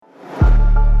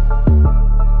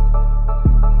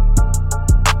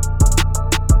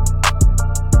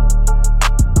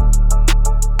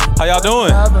How y'all doing?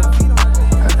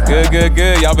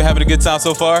 Good. Y'all been having a good time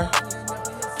so far?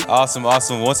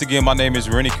 Awesome. Once again, my name is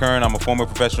Rennie Kern. I'm a former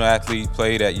professional athlete,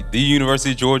 played at the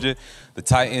University of Georgia, the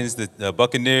Titans, the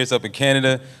Buccaneers up in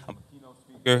Canada. I'm a keynote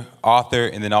speaker, author,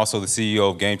 and then also the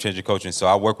CEO of Game Changer Coaching. So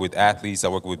I work with athletes, I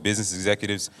work with business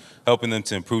executives, helping them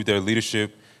to improve their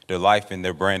leadership, their life, and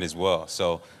their brand as well.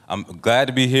 So I'm glad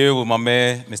to be here with my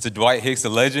man, Mr. Dwight Hicks, the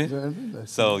legend.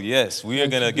 So yes, we are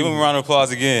going to give him a round of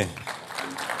applause again.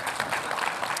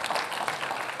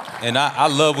 And I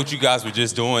love what you guys were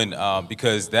just doing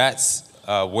because that's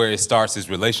where it starts, is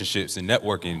relationships and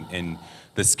networking. And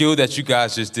the skill that you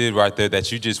guys just did right there,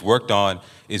 that you just worked on,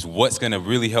 is what's going to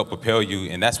really help propel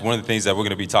you. And that's one of the things that we're going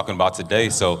to be talking about today.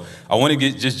 So I want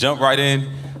to just jump right in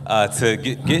to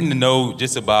getting to know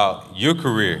just about your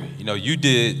career. You know, you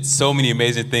did so many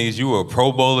amazing things. You were a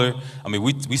Pro Bowler. I mean,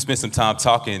 we spent some time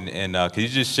talking. And can you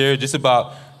just share just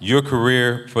about your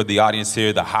career for the audience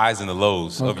here, the highs and the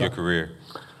lows of your career?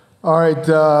 All right,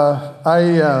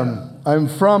 I'm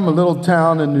from a little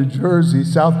town in New Jersey,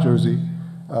 South Jersey,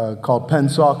 called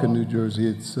Pennsauken, New Jersey.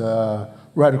 It's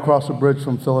right across the bridge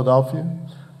from Philadelphia.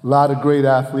 A lot of great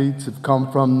athletes have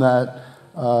come from that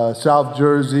South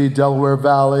Jersey, Delaware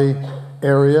Valley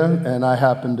area, and I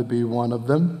happen to be one of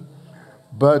them.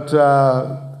 But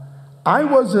I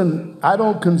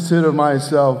don't consider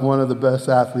myself one of the best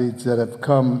athletes that have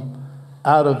come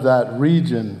out of that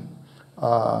region.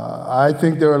 I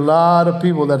think there are a lot of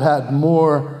people that had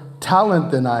more talent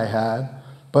than I had,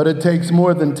 but it takes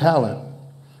more than talent.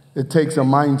 It takes a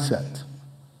mindset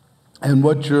and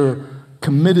what you're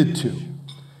committed to.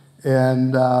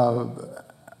 And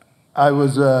I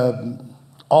was an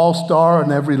all-star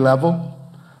on every level,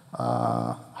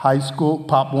 high school,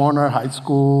 Pop Warner, high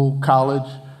school, college.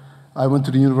 I went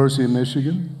to the University of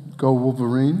Michigan, go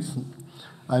Wolverines.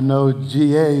 I know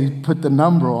GA put the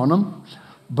number on them.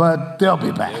 But they'll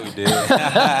be back. Yeah, we did.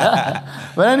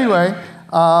 But anyway,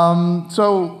 I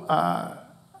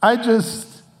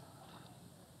just,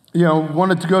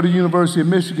 wanted to go to University of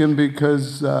Michigan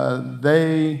because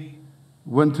they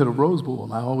went to the Rose Bowl,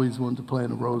 and I always wanted to play in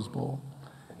the Rose Bowl.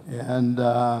 And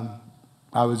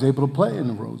I was able to play in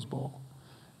the Rose Bowl.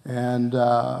 And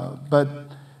but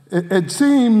it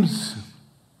seems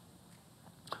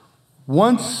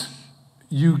once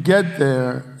you get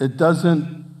there, it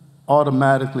doesn't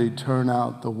automatically turn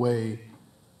out the way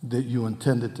that you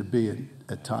intend it to be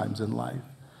at times in life.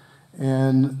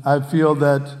 And I feel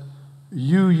that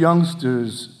you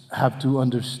youngsters have to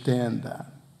understand that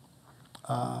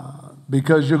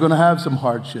because you're going to have some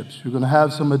hardships, you're going to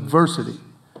have some adversity,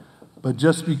 but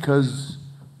just because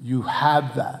you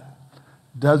have that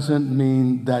doesn't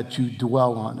mean that you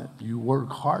dwell on it. You work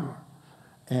harder.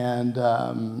 And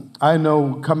I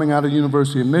know coming out of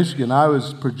University of Michigan, I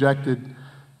was projected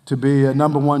to be a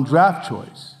 #1 draft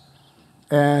choice.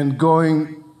 And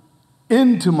going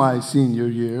into my senior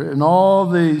year, in all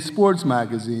the sports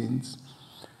magazines,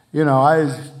 I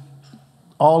was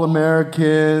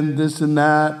All-American, this and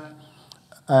that.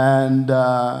 And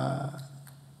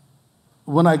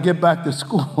when I get back to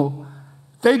school,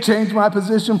 they changed my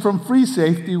position from free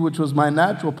safety, which was my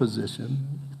natural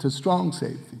position, to strong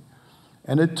safety.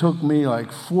 And it took me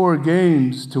like 4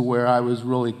 games to where I was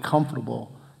really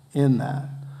comfortable in that.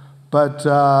 But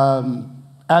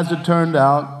as it turned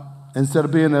out, instead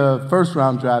of being a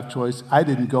first-round draft choice, I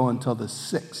didn't go until the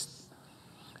 6th.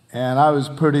 And I was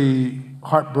pretty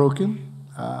heartbroken.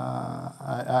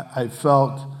 I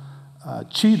felt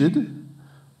cheated,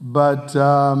 but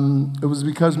it was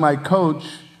because my coach,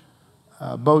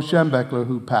 Bo Schembechler,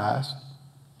 who passed,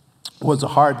 was a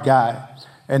hard guy.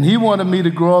 And he wanted me to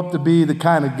grow up to be the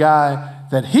kind of guy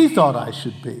that he thought I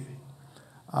should be.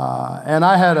 And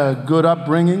I had a good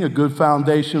upbringing, a good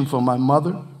foundation from my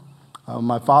mother.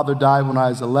 My father died when I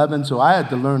was 11, so I had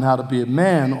to learn how to be a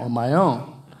man on my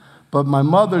own. But my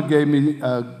mother gave me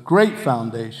a great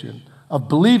foundation of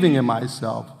believing in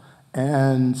myself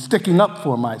and sticking up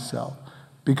for myself.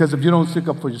 Because if you don't stick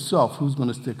up for yourself, who's going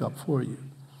to stick up for you?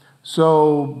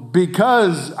 So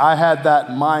because I had that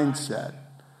mindset,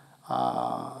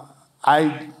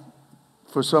 I,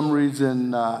 for some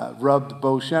reason, rubbed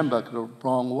Bo Schembechler the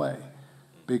wrong way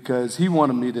because he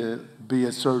wanted me to be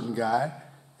a certain guy,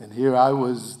 and here I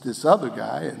was this other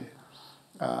guy,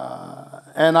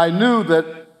 and I knew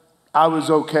that I was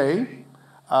okay.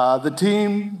 The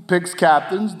team picks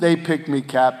captains. They picked me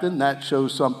captain. That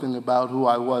shows something about who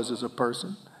I was as a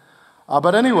person.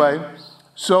 But anyway,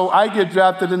 so I get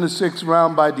drafted in the 6th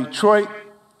round by Detroit.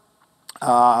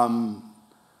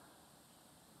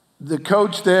 The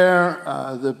coach there,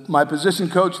 my position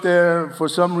coach there, for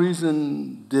some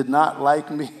reason did not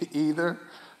like me either.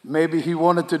 Maybe he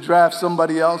wanted to draft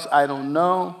somebody else. I don't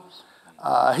know.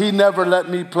 He never let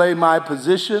me play my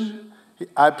position.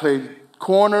 I played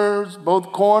corners,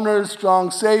 both corners, strong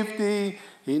safety.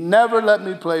 He never let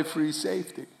me play free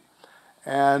safety.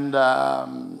 And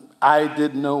I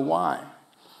didn't know why.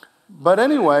 But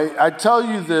anyway, I tell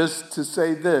you this to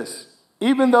say this.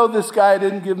 Even though this guy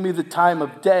didn't give me the time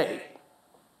of day,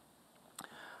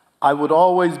 I would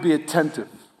always be attentive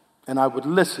and I would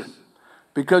listen.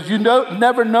 Because you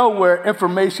never know where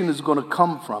information is going to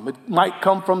come from. It might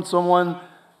come from someone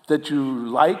that you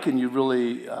like and you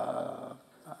really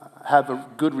have a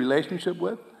good relationship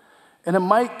with. And it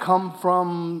might come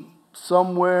from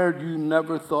somewhere you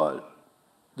never thought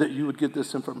that you would get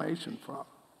this information from.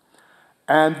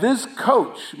 And this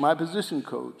coach, my position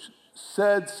coach,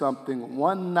 said something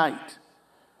one night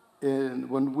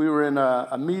when we were in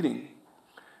a meeting.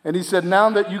 And he said, now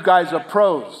that you guys are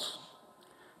pros,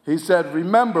 he said,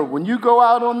 remember, when you go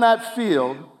out on that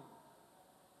field,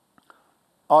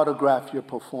 autograph your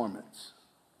performance.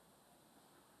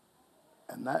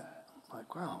 And that, I'm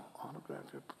like, wow, autograph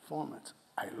your performance.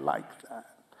 I like that.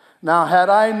 Now, had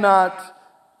I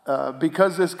not,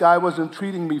 because this guy wasn't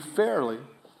treating me fairly,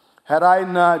 had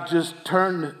I just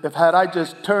turned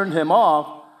him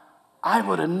off, I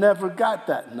would have never got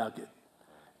that nugget.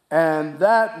 And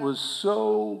that was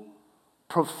so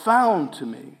profound to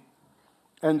me.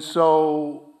 And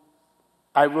so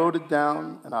I wrote it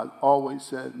down, and I always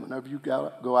said, whenever you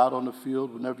go out on the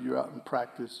field, whenever you're out in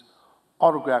practice,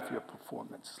 autograph your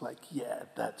performance. Like, yeah,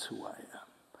 that's who I am.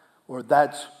 Or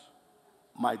that's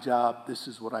my job, this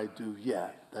is what I do, yeah,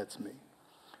 that's me.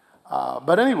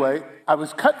 But anyway, I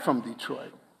was cut from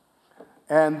Detroit.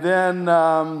 And then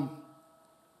I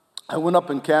went up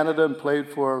in Canada and played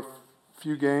for a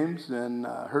few games and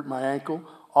hurt my ankle.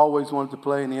 Always wanted to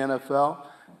play in the NFL.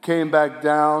 Came back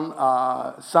down,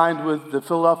 signed with the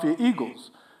Philadelphia Eagles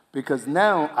because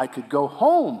now I could go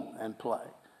home and play.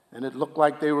 And it looked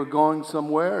like they were going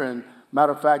somewhere. And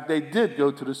matter of fact, they did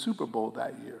go to the Super Bowl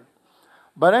that year.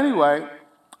 But anyway,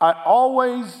 I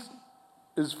always,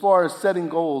 as far as setting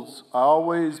goals, I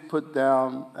always put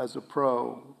down as a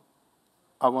pro,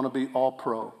 I want to be all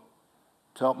pro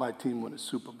to help my team win a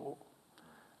Super Bowl.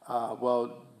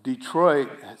 Well, Detroit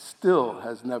still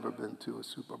has never been to a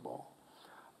Super Bowl.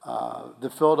 The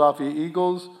Philadelphia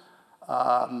Eagles,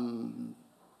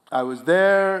 I was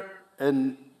there,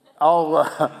 and I'll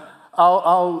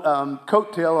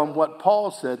coattail on what Paul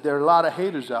said. There are a lot of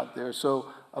haters out there. So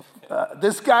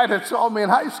this guy that saw me in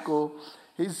high school,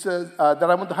 he says, that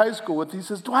I went to high school with, he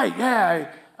says, Dwight,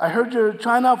 yeah, I heard you're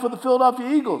trying out for the Philadelphia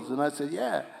Eagles. And I said,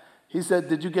 yeah. He said,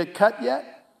 did you get cut yet?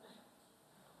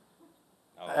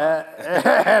 Oh, wow.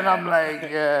 And I'm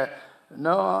like,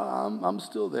 no, I'm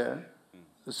still there.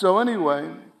 So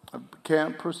anyway,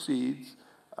 camp proceeds.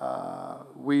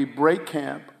 We break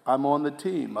camp. I'm on the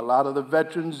team. A lot of the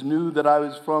veterans knew that I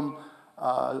was from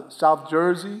South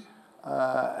Jersey,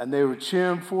 and they were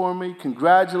cheering for me,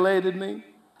 congratulated me.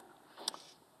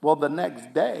 Well, the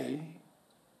next day,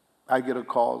 I get a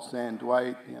call saying,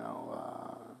 Dwight,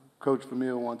 Coach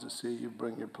Vermeer wants to see you,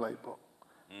 bring your playbook.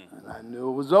 And I knew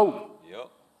it was over. Yep.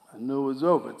 I knew it was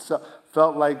over. It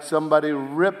felt like somebody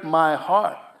ripped my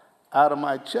heart out of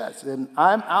my chest. And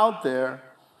I'm out there,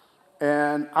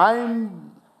 and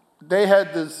they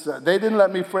had this, they didn't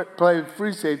let me play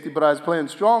free safety, but I was playing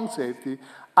strong safety.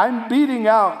 I'm beating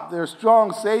out their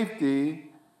strong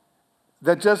safety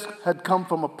that just had come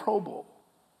from a Pro Bowl.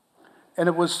 And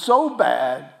it was so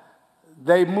bad,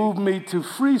 they moved me to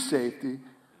free safety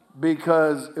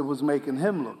because it was making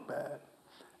him look bad.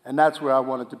 And that's where I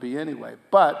wanted to be anyway.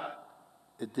 But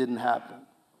it didn't happen.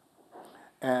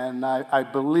 And I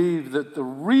believe that the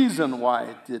reason why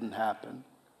it didn't happen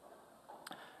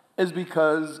is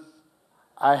because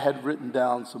I had written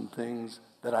down some things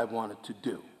that I wanted to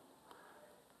do.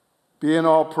 Being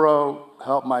all-pro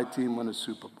helped my team win a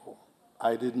Super Bowl.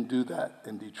 I didn't do that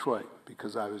in Detroit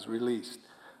because I was released.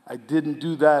 I didn't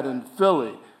do that in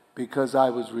Philly because I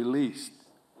was released.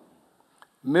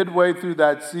 Midway through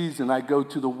that season, I go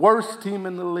to the worst team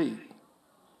in the league.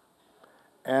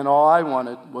 And all I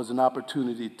wanted was an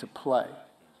opportunity to play.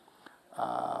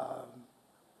 A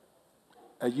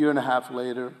year and a half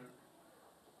later,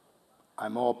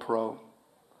 I'm all pro,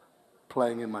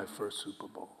 playing in my first Super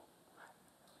Bowl.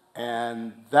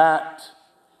 And that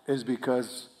is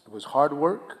because it was hard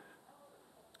work.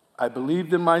 I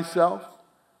believed in myself.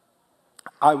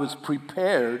 I was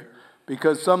prepared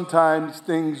because sometimes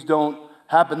things don't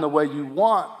happen the way you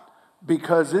want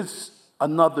because it's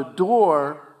another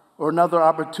door or another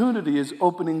opportunity is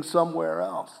opening somewhere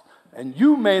else. And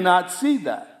you may not see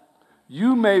that.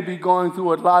 You may be going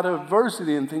through a lot of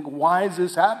adversity and think, why is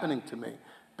this happening to me?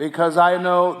 Because I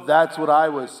know that's what I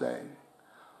was saying.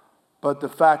 But the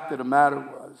fact of the matter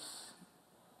was,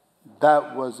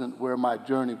 that wasn't where my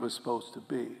journey was supposed to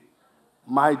be.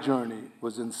 My journey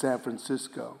was in San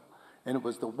Francisco, and it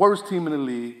was the worst team in the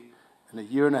league, and a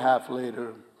year and a half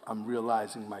later, I'm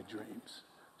realizing my dreams.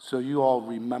 So you all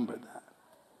remember that.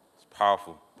 It's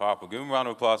powerful, powerful. Give him a round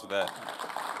of applause for that.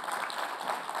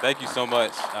 Thank you so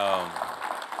much.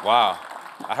 Wow.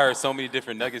 I heard so many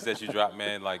different nuggets that you dropped,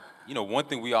 man. Like, one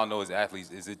thing we all know as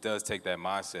athletes is it does take that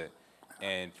mindset.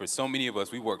 And for so many of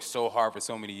us, we work so hard for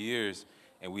so many years,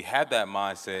 and we have that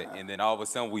mindset, and then all of a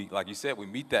sudden, we, like you said, we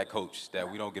meet that coach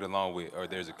that we don't get along with, or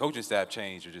there's a coaching staff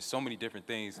change, or just so many different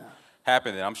things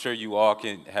happen that I'm sure you all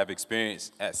can have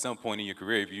experienced at some point in your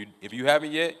career. If you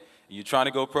haven't yet, and you're trying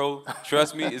to go pro,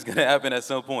 trust me, it's going to happen at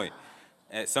some point.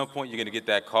 At some point, you're going to get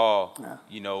that call,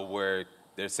 where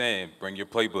they're saying, bring your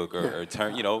playbook or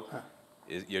turn,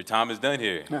 your time is done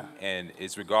here. Yeah. And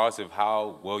it's regardless of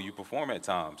how well you perform at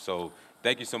times. So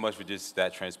thank you so much for just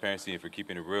that transparency and for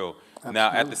keeping it real. Absolutely.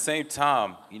 Now, at the same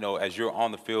time, as you're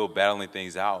on the field battling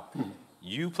things out,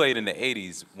 you played in the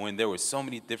 80s when there were so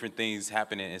many different things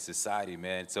happening in society,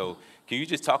 man. So can you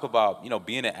just talk about,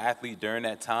 being an athlete during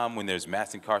that time when there's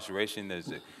mass incarceration,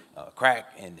 there's crack,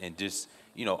 and just,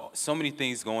 so many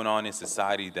things going on in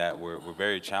society that were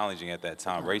very challenging at that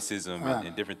time, racism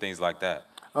and different things like that.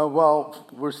 Well,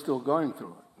 we're still going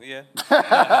through it.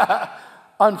 Yeah.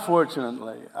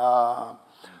 Unfortunately.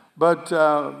 But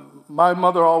my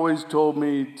mother always told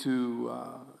me to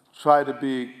try to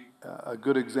be a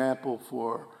good example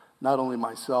for not only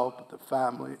myself, but the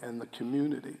family and the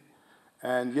community.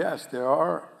 And yes, there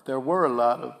were a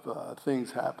lot of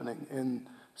things happening in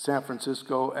San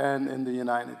Francisco and in the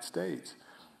United States.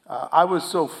 I was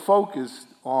so focused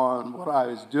on what I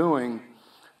was doing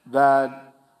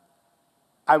that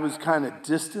I was kind of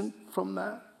distant from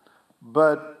that.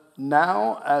 But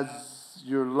now, as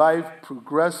your life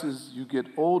progresses, you get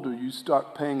older, you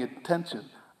start paying attention.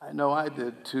 I know I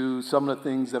did, to some of the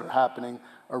things that are happening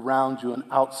around you and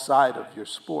outside of your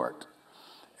sport.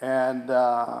 And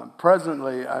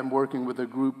presently, I'm working with a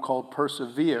group called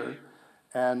Persevere,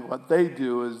 and what they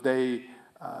do is they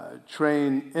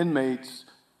train inmates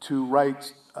to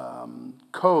write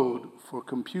code for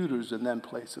computers and then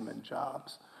place them in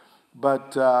jobs.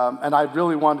 But, and I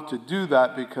really wanted to do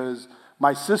that because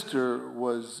my sister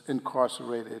was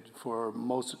incarcerated for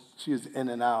she was in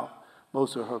and out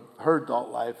most of her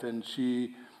adult life, and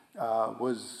she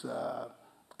was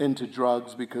into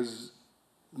drugs because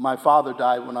my father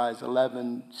died when I was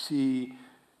 11. She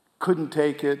couldn't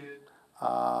take it,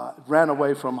 ran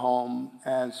away from home,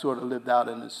 and sort of lived out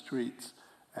in the streets,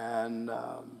 and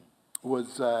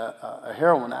was a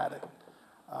heroin addict.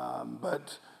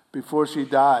 But before she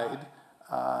died,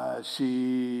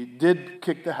 she did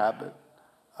kick the habit,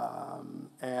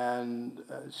 and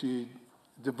she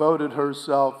devoted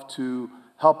herself to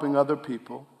helping other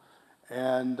people.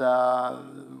 And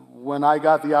when I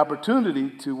got the opportunity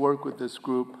to work with this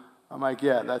group, I'm like,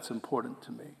 yeah, that's important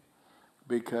to me,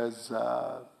 because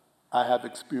I have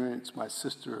experienced, my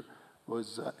sister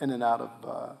was in and out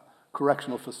of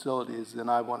correctional facilities, and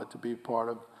I wanted to be part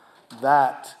of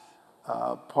that,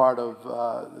 part of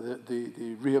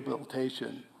the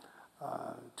rehabilitation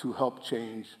to help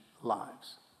change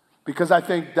lives. Because I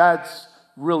think that's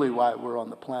really why we're on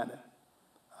the planet.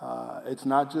 It's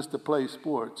not just to play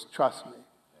sports, trust me.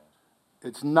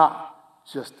 It's not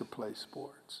just to play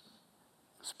sports.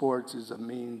 Sports is a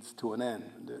means to an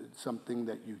end. It's something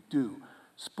that you do.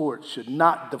 Sports should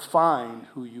not define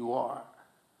who you are.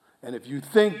 And if you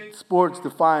think sports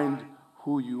define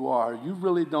who you are, you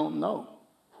really don't know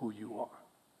who you are.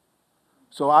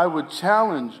 So I would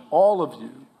challenge all of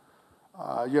you.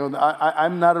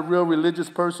 I'm not a real religious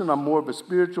person. I'm more of a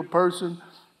spiritual person.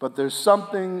 But there's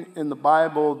something in the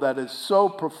Bible that is so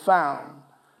profound,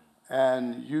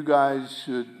 and you guys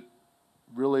should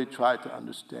really try to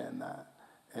understand that.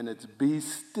 And it's be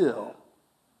still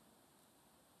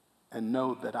and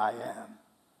know that I am.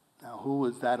 Now, who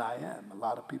is that I am? A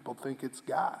lot of people think it's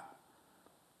God,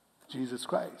 Jesus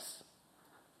Christ.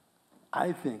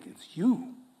 I think it's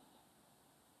you.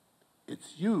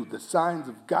 It's you. The signs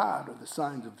of God are the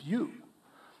signs of you.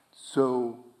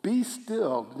 So be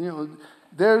still.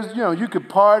 You could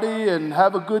party and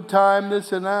have a good time,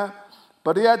 this and that,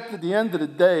 but at the end of the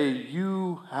day,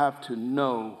 you have to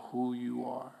know who you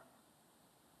are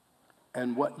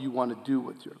and what you want to do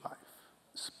with your life.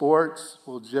 Sports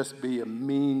will just be a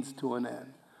means to an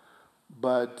end,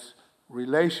 but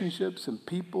relationships and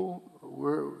people,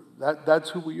 that's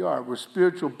who we are. We're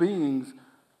spiritual beings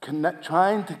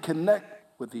trying to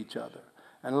connect with each other.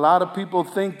 And a lot of people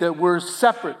think that we're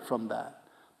separate from that.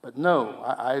 But no,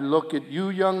 I look at you,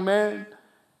 young man,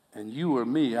 and you are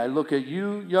me. I look at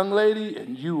you, young lady,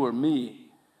 and you are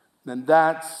me. And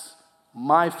that's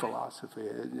my philosophy.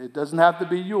 It doesn't have to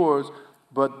be yours,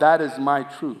 but that is my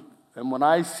truth. And when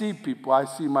I see people, I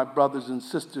see my brothers and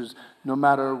sisters, no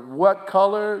matter what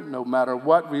color, no matter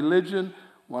what religion,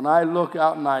 when I look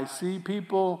out and I see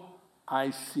people,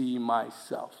 I see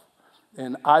myself.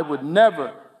 And I would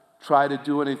never try to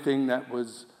do anything that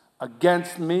was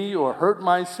against me or hurt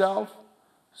myself.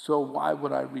 So why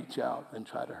would I reach out and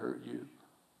try to hurt you?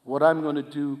 What I'm going to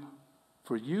do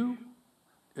for you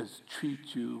is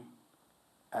treat you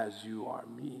as you are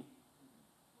me.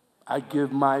 I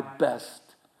give my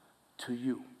best to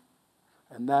you.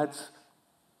 And that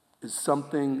is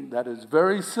something that is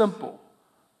very simple.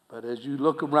 But as you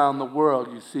look around the world,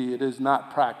 you see it is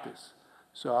not practiced.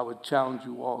 So I would challenge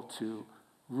you all to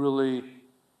really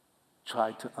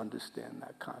try to understand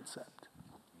that concept.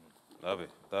 Love it.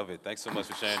 Love it. Thanks so much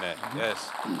for sharing that. Yes.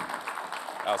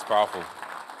 That was powerful.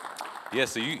 Yeah,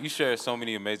 so you shared so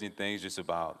many amazing things just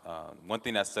about, one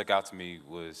thing that stuck out to me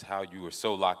was how you were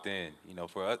so locked in. You know,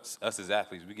 for us as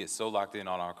athletes, we get so locked in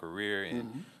on our career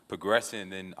and progressing,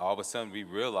 and then all of a sudden we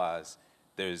realize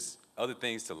there's other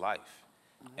things to life.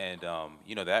 And,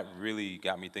 you know, that really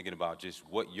got me thinking about just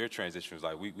what your transition was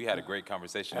like. We had a great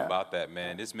conversation about that,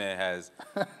 man. This man has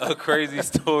a crazy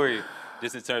story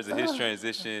just in terms of his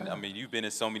transition. I mean, you've been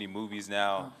in so many movies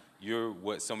now. You're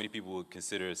what so many people would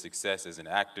consider a success as an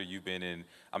actor. You've been in,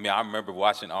 I mean, I remember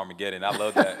watching Armageddon. I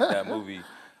love that movie.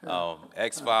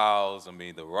 X-Files, I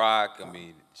mean, The Rock, I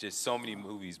mean, just so many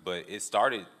movies. But it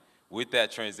started with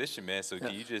that transition, man. So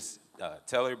can you just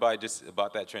tell everybody just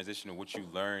about that transition and what you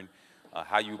learned,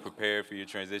 how you prepared for your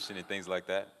transition and things like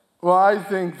that? Well, I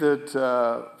think that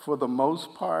for the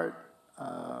most part,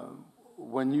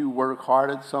 when you work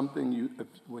hard at something,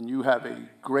 when you have a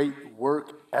great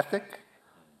work ethic,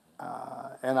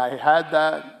 and I had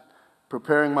that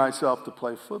preparing myself to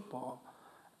play football,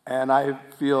 and I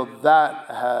feel that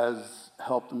has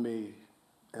helped me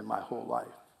in my whole life.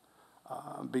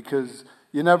 Because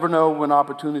you never know when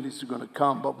opportunities are going to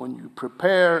come, but when you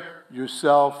prepare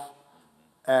yourself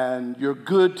and you're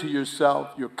good to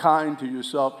yourself, you're kind to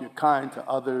yourself, you're kind to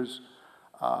others,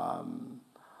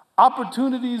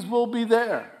 opportunities will be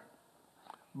there.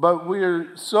 But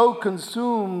we're so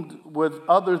consumed with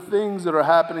other things that are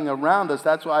happening around us.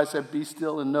 That's why I said, be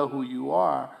still and know who you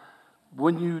are.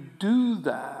 When you do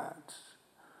that,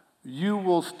 you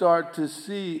will start to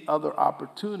see other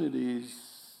opportunities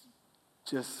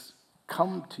just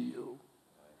come to you.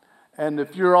 And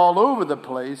if you're all over the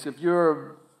place, if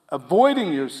you're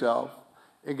avoiding yourself,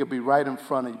 it could be right in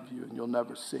front of you and you'll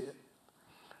never see it.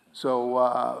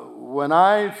 So when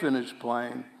I finished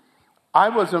playing, I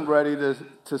wasn't ready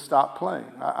to stop playing.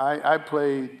 I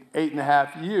played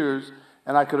 8.5 years,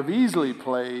 and I could have easily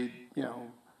played,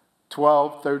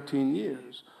 12, 13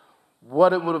 years.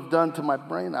 What it would have done to my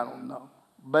brain, I don't know.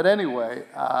 But anyway,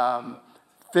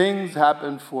 things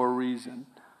happen for a reason.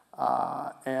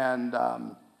 And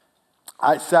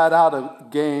I sat out a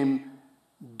game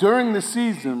during the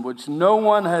season, which no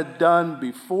one had done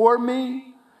before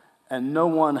me, and no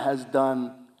one has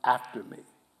done after me.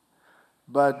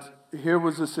 But here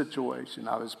was the situation.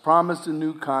 I was promised a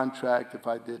new contract if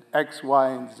I did X, Y,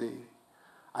 and Z.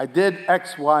 I did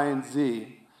X, Y, and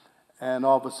Z, and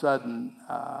all of a sudden,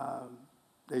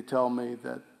 they tell me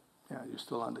that, you're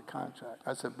still under contract.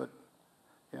 I said, but,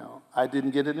 I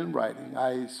didn't get it in writing.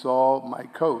 I saw my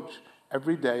coach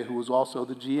every day, who was also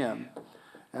the GM,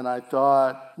 and I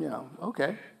thought,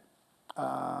 okay,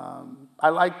 I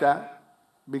like that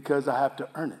because I have to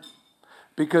earn it.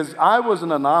 Because I was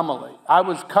an anomaly. I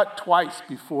was cut twice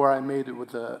before I made it with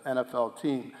the NFL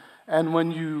team. And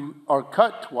when you are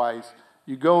cut twice,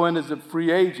 you go in as a free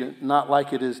agent, not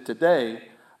like it is today.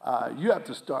 You have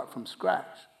to start from scratch.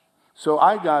 So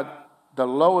I got the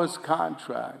lowest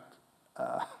contract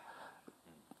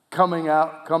coming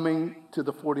to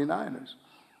the 49ers.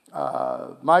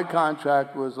 My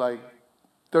contract was like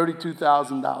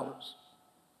 $32,000.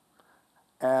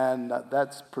 And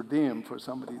that's per diem for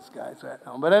some of these guys right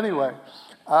now. But anyway,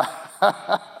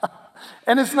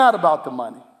 and it's not about the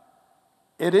money.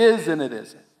 It is and it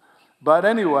isn't. But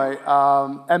anyway,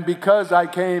 and because I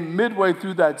came midway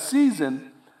through that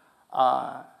season,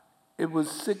 it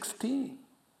was 16,000.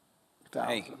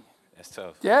 Dang, that's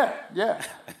tough. Yeah.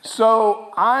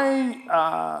 So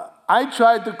I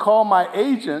tried to call my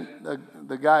agent,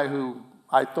 the guy who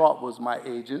I thought was my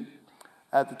agent.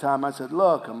 At the time, I said,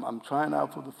 look, I'm trying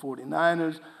out for the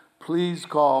 49ers. Please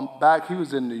call back. He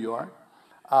was in New York.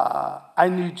 I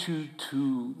need you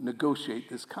to negotiate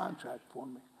this contract for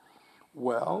me.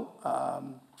 Well,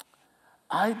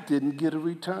 I didn't get a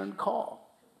return call.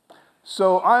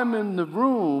 So I'm in the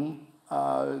room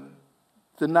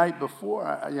the night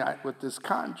before with this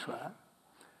contract,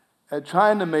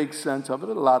 trying to make sense of it,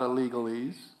 a lot of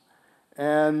legalese.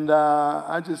 And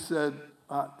I just said,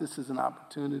 this is an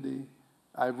opportunity.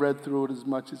 I read through it as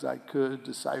much as I could,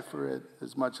 decipher it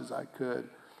as much as I could.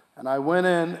 And I went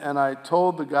in and I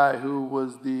told the guy who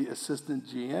was the assistant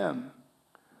GM,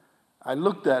 I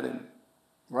looked at him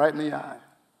right in the eye.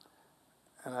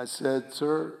 And I said,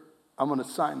 sir, I'm going to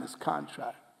sign this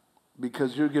contract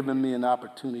because you're giving me an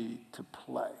opportunity to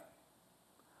play.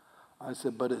 I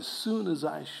said, but as soon as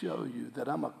I show you that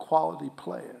I'm a quality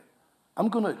player, I'm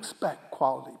going to expect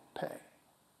quality pay.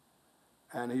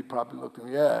 And he probably looked at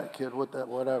me, yeah, kid,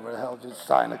 whatever the hell, just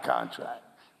sign a contract.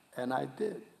 And I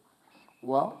did.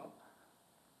 Well,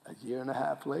 a year and a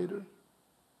half later,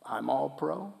 I'm all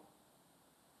pro,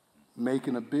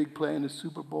 making a big play in the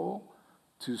Super Bowl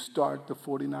to start the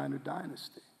 49er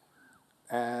dynasty.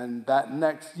 And that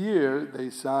next year, they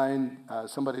signed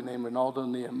somebody named Ronaldo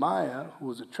Nehemiah, who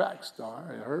was a track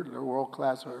star, a hurdler,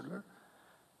 world-class hurdler.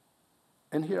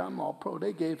 And here I'm all pro.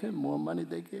 They gave him more money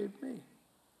than they gave me.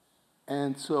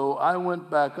 And so I went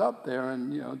back up there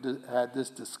and, had this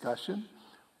discussion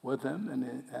with him.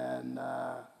 And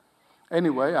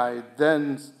anyway, I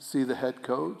then see the head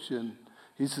coach, and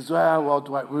he says, well,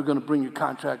 Dwight, we're going to bring your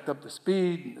contract up to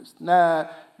speed, and this and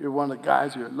that. You're one of the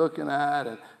guys we're looking at,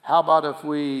 and how about if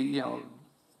we,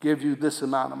 give you this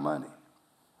amount of money?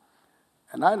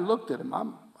 And I looked at him.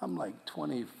 I'm like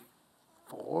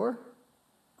 24,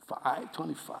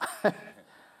 25.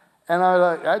 And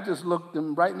I just looked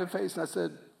him right in the face, and I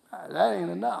said, that ain't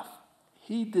enough.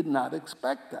 He did not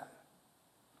expect that.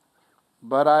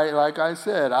 But like I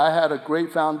said, I had a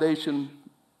great foundation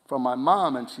from my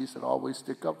mom, and she said, always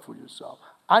stick up for yourself.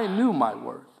 I knew my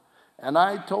worth. And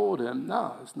I told him,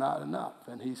 no, it's not enough.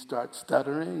 And he starts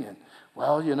stuttering, and,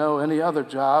 well, any other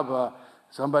job,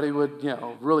 somebody would,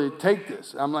 really take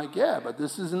this. I'm like, yeah, but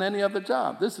this isn't any other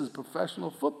job. This is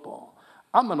professional football.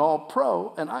 I'm an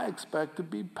all-pro, and I expect to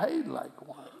be paid like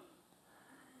one.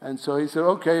 And so he said,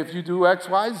 okay, if you do X,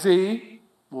 Y, Z,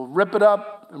 we'll rip it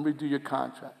up and redo your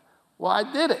contract. Well, I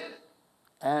did it.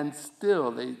 And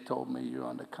still, they told me you're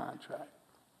under contract.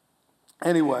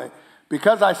 Anyway,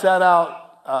 because I sat out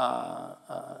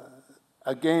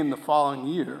a game the following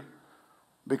year,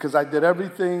 because I did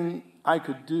everything I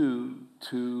could do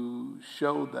to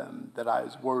show them that I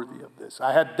was worthy of this.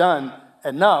 I had done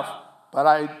enough, but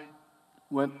I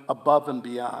went above and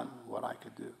beyond what I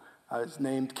could do. I was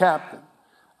named captain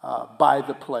by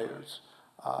the players.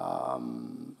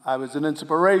 I was an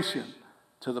inspiration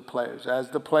to the players. As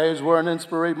the players were an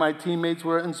inspiration, my teammates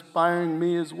were inspiring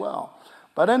me as well.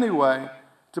 But anyway,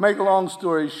 to make a long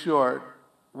story short,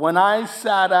 when I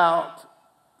sat out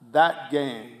that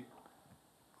game,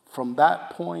 from that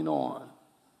point on,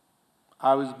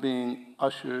 I was being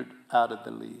ushered out of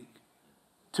the league.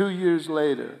 2 years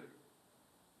later,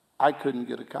 I couldn't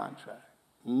get a contract.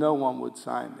 No one would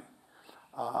sign me.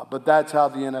 But that's how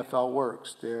the NFL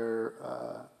works. Their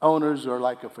owners are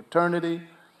like a fraternity.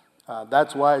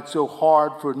 That's why it's so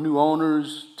hard for new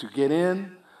owners to get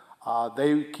in.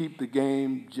 They keep the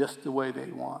game just the way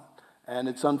they want. And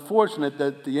it's unfortunate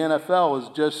that the NFL is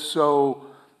just so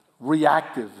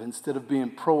reactive instead of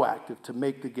being proactive to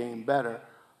make the game better.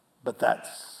 But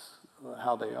that's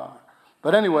how they are.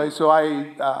 But anyway, so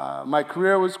my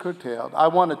career was curtailed. I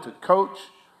wanted to coach.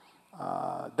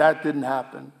 That didn't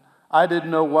happen. I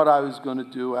didn't know what I was going to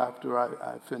do after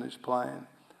I finished playing.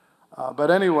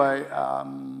 But anyway,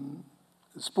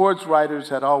 sports writers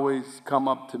had always come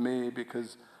up to me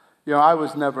because, I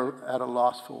was never at a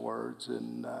loss for words.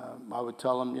 And I would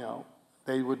tell them,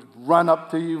 they would run up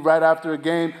to you right after a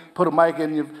game, put a mic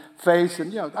in your face,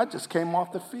 and, I just came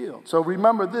off the field. So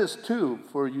remember this, too,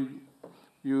 for you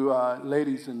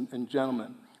ladies and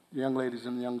gentlemen, young ladies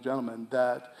and young gentlemen,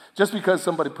 that just because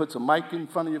somebody puts a mic in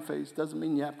front of your face doesn't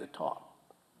mean you have to talk.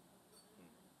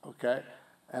 Okay?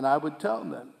 And I would tell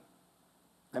them,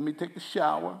 let me take a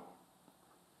shower,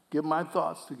 get my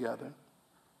thoughts together,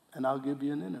 and I'll give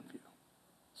you an interview.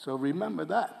 So remember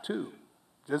that, too.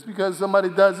 Just because somebody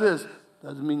does this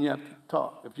doesn't mean you have to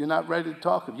talk. If you're not ready to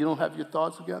talk, if you don't have your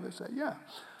thoughts together, say, yeah,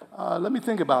 let me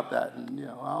think about that, and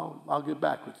I'll get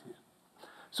back with you.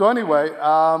 So anyway,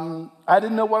 I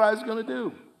didn't know what I was going to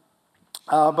do.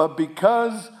 But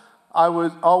because I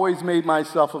was always made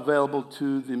myself available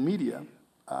to the media,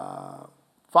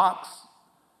 Fox,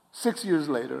 6 years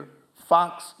later,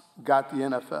 Fox got the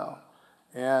NFL.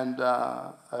 And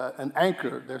an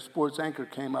anchor, their sports anchor,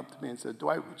 came up to me and said,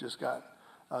 Dwight, we just got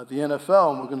the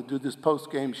NFL, and we're going to do this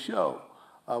post-game show.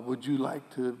 Would you like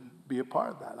to be a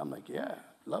part of that? I'm like, yeah,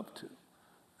 love to.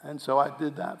 And so I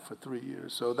did that for 3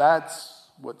 years. So that's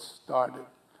what started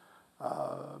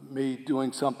me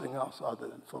doing something else other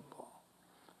than football.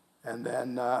 And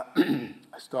then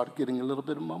I started getting a little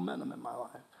bit of momentum in my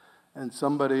life. And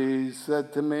somebody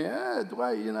said to me, hey,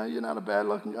 Dwight, you know, you're not a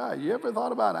bad-looking guy. You ever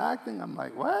thought about acting? I'm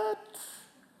like, what?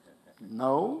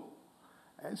 No.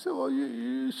 And so, well,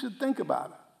 you should think about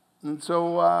it. And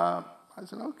so I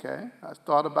said, okay. I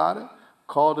thought about it,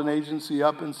 called an agency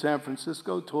up in San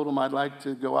Francisco, told them I'd like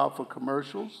to go out for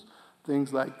commercials,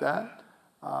 things like that.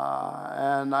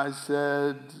 And I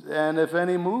said, and if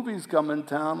any movies come in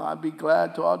town, I'd be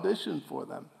glad to audition for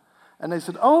them. And they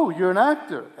said, oh, you're an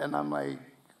actor. And I'm like,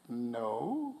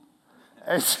 no.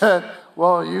 I said,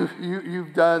 well,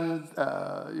 you've done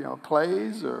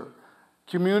plays or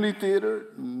community theater?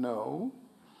 No.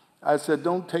 I said,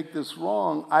 don't take this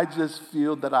wrong. I just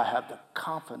feel that I have the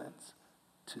confidence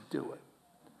to do it.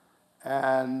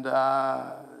 And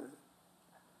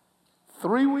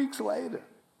 3 weeks later,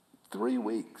 3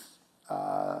 weeks,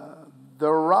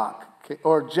 The Rock,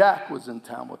 or Jack was in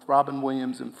town with Robin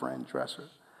Williams and Fran Drescher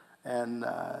and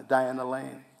Diana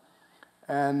Lane.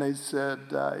 And they said,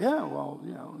 yeah, well,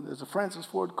 you know, there's a Francis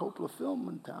Ford Coppola film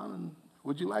in town, and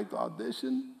would you like to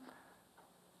audition?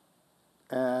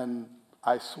 And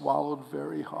I swallowed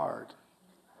very hard.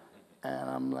 And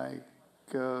I'm like,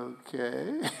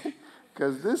 okay.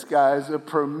 Because this guy is a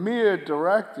premier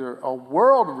director, a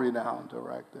world-renowned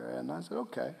director. And I said,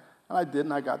 okay. And I did,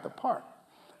 and I got the part.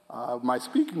 My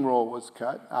speaking role was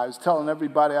cut. I was telling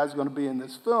everybody I was going to be in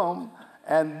this film.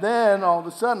 And then all of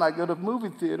a sudden, I go to the movie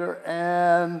theater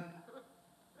and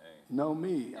no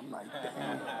me. I'm like,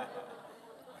 damn.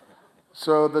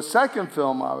 So the second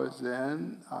film I was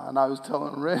in, and I was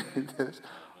telling Ray this,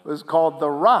 was called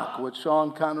The Rock with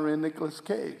Sean Connery and Nicolas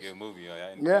Cage. Good movie.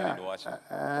 I Yeah. to watch it.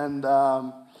 And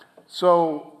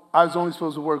so I was only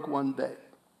supposed to work one day.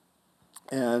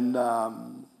 And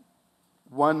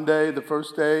one day, the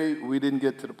first day, we didn't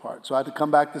get to the part. So I had to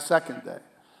come back the second day.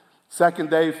 Second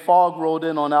day, fog rolled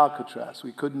in on Alcatraz.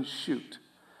 We couldn't shoot.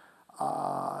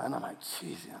 And I'm like,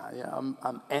 geez,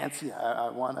 I'm antsy. I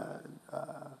want to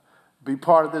be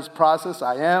part of this process.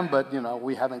 I am, but,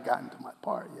 we haven't gotten to my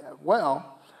part yet.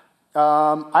 Well,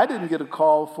 I didn't get a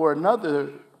call for another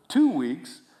 2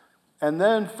 weeks. And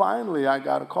then finally, I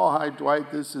got a call. Hi,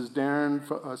 Dwight, this is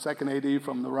Darren, second AD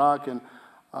from The Rock. And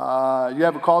you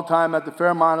have a call time at the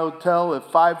Fairmont Hotel at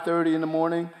 5:30 in the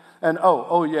morning. And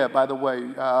oh yeah, by the way,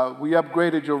 we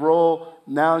upgraded your role.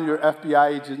 Now you're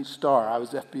FBI agent star. I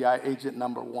was FBI agent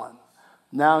number 1.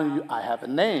 Now I have a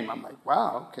name. I'm like,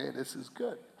 wow, okay, this is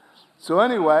good. So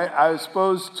anyway, I was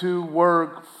supposed to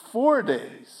work 4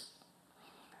 days.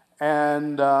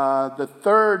 And the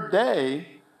third day,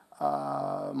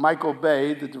 Michael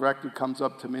Bay, the director, comes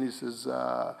up to me and he says,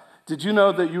 did you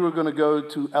know that you were going to go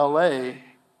to L.A.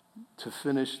 to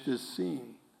finish this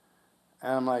scene?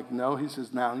 And I'm like, no. He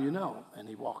says, now you know. And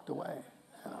he walked away.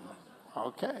 And I'm like,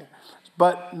 okay.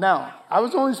 But now, I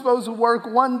was only supposed to work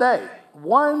 1 day.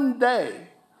 1 day.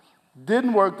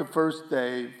 Didn't work the first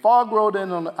day. Fog rolled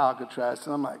in on Alcatraz.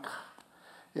 And I'm like,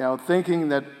 thinking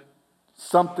that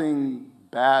something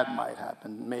bad might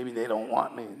happen. Maybe they don't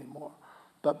want me anymore.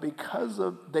 But because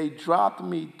they dropped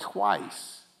me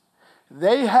twice,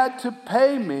 they had to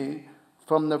pay me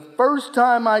from the first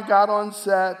time I got on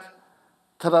set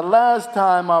to the last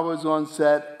time I was on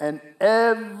set, and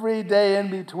every day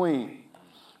in between.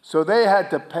 So they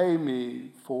had to pay me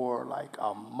for like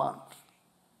a month.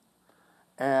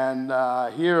 And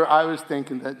here I was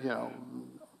thinking that,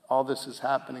 all this is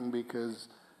happening because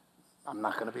I'm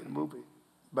not going to be in the movie.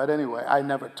 But anyway, I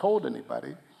never told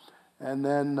anybody. And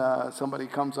then somebody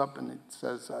comes up and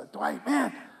says, Dwight,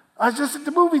 man, I was just at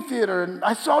the movie theater, and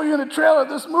I saw you in a trailer of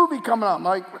this movie coming out. I'm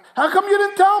like, how come you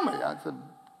didn't tell me? I said,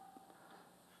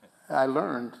 I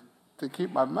learned to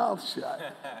keep my mouth shut.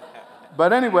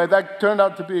 But anyway, that turned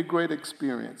out to be a great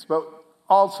experience. But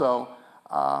also,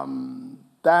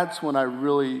 that's when I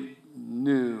really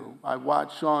knew. I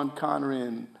watched Sean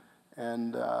Connery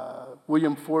and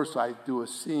William Forsythe do a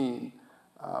scene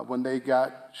when they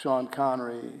got Sean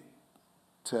Connery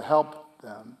to help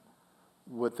them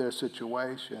with their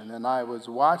situation. And I was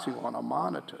watching on a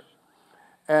monitor.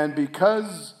 And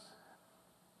because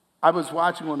I was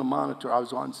watching on a monitor, I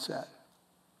was on set.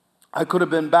 I could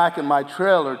have been back in my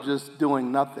trailer just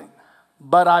doing nothing.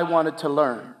 But I wanted to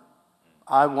learn.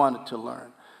 I wanted to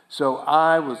learn. So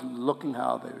I was looking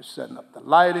how they were setting up the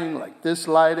lighting, like this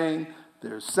lighting,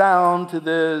 there's sound to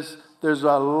this, There's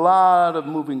a lot of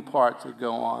moving parts that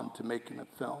go on to making a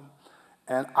film.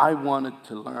 And I wanted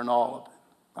to learn all of it.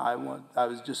 I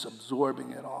was just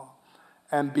absorbing it all.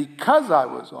 And because I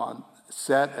was on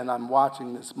set and I'm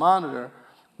watching this monitor,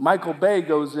 Michael Bay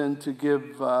goes in to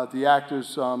give the actors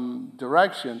some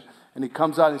direction, and he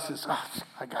comes out and he says,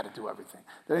 I got to do everything.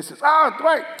 Then he says,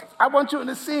 Dwight, I want you in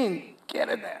the scene. Get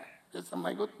in there. I'm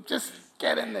like, just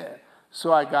get in there.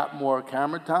 So I got more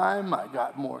camera time. I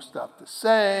got more stuff to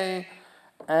say.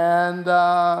 And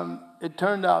it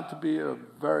turned out to be a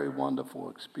very wonderful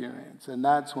experience. And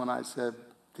that's when I said,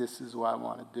 this is what I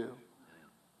want to do.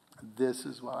 This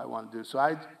is what I want to do. So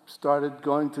I started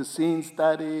going to scene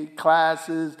study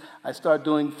classes. I started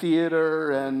doing theater,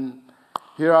 and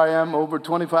here I am over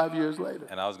 25 years later.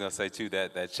 And I was going to say, too,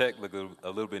 that check looked a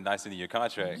little bit nicer than your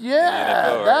contract.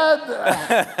 Yeah, in the NFL,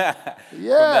 right?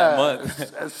 Yeah. From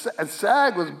that month.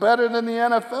 SAG was better than the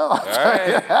NFL. All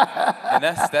right. And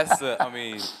that's I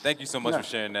mean, thank you so much for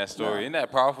sharing that story. Isn't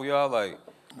that powerful, y'all? Like,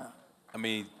 I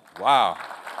mean, wow.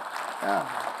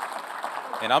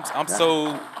 Yeah. And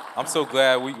I'm so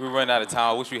glad we run out of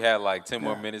time. I wish we had like 10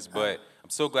 more minutes, but I'm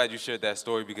so glad you shared that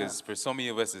story because for so many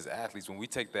of us as athletes, when we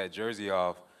take that jersey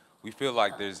off, we feel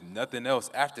like there's nothing else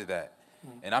after that.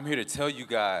 And I'm here to tell you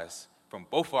guys from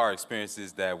both our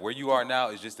experiences that where you are now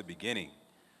is just the beginning.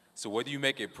 So whether you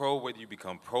make it pro, whether you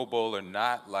become Pro Bowl or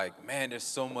not, like, man, there's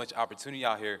so much opportunity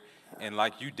out here. And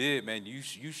like you did, man, you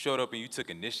showed up and you took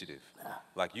initiative.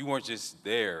 Like you weren't just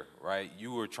there, right?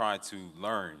 You were trying to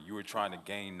learn. You were trying to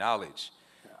gain knowledge.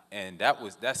 And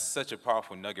that's such a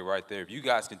powerful nugget right there. If you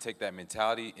guys can take that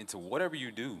mentality into whatever you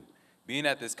do, being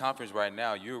at this conference right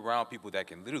now, you're around people that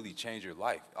can literally change your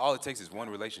life. All it takes is one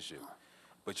relationship.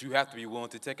 But you have to be willing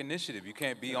to take initiative. You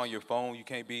can't be on your phone. You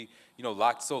can't be,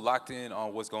 locked in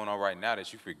on what's going on right now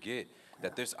that you forget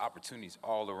that there's opportunities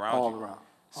all around you.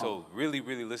 So really,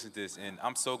 really listen to this. And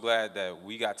I'm so glad that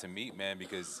we got to meet, man,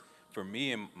 because for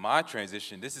me and my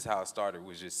transition, this is how it started,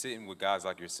 was just sitting with guys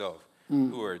like yourself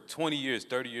who are 20 years,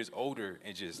 30 years older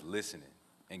and just listening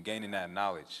and gaining that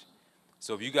knowledge.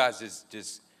 So if you guys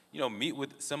just meet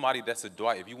with somebody that's a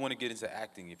Dwight, if you want to get into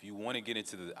acting, if you want to get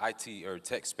into the IT or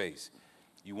tech space,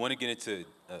 you want to get into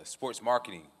sports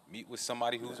marketing, meet with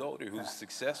somebody who's older, who's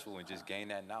successful, and just gain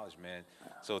that knowledge, man.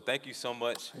 So thank you so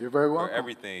much You're very welcome. for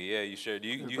everything. Yeah, you shared. Do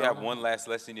you have one last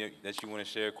lesson that you want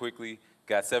to share quickly?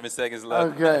 Got 7 seconds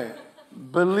left. Okay.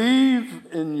 Believe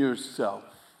in yourself.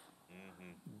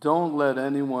 Don't let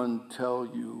anyone tell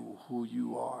you who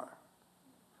you are.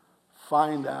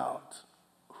 Find out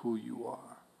who you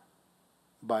are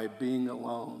by being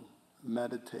alone,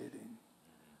 meditating,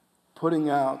 putting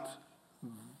out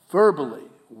verbally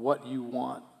what you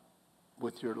want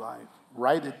with your life.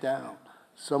 Write it down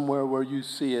somewhere where you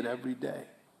see it every day,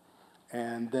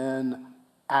 and then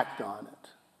act on it.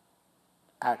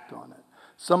 Act on it.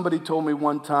 Somebody told me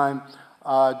one time,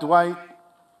 Dwight,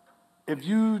 if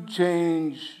you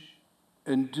change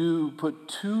and put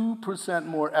 2%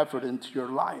 more effort into your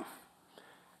life,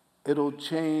 it'll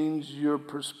change your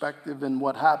perspective and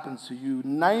what happens to you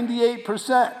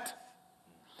 98%.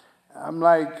 I'm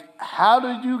like, how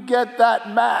did you get that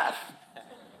math?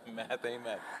 Math ain't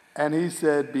math. And he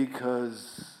said,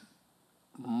 because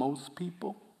most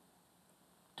people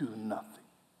do nothing.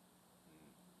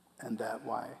 And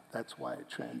that's why it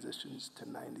transitions to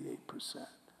 98%.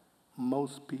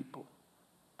 Most people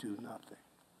do nothing.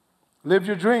 Live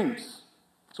your dreams.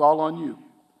 It's all on you.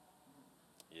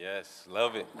 Yes,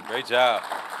 love it. Great job. All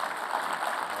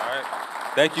right.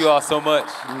 Thank you all so much.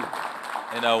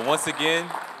 And once again,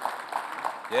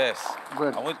 yes,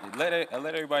 I want let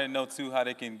everybody know, too, how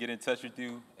they can get in touch with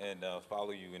you and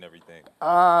follow you and everything.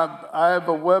 I have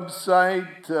a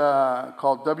website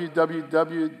called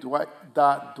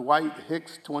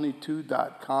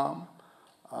www.dwighthicks22.com.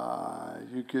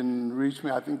 You can reach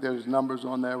me. I think there's numbers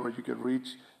on there where you could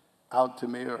reach out to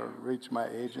me or reach my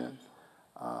agent.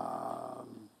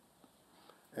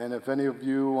 And if any of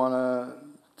you want to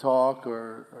talk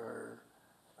or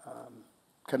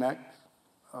connect,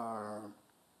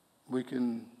 we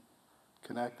can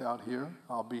connect out here.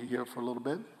 I'll be here for a little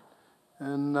bit.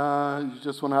 And you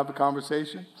just want to have a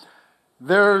conversation.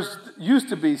 There's used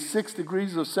to be 6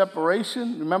 degrees of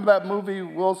separation. Remember that movie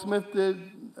Will Smith did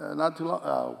not too long,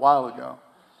 a while ago?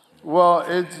 Well,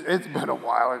 it's been a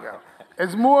while ago.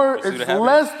 It's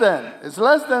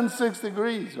less than 6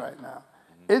 degrees right now.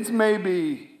 It's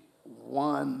maybe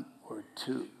 1 or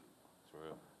 2.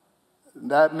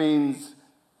 That means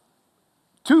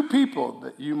 2 people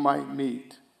that you might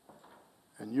meet,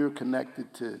 and you're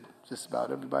connected to just about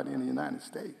everybody in the United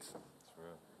States.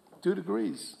 2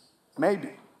 degrees,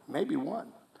 maybe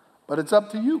 1. But it's up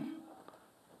to you.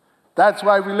 That's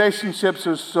why relationships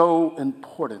are so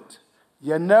important.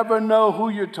 You never know who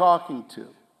you're talking to.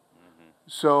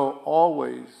 So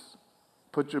always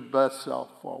put your best self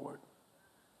forward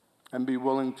and be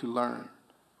willing to learn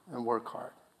and work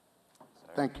hard.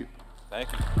 Thank you.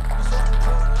 Thank you.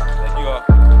 Thank you.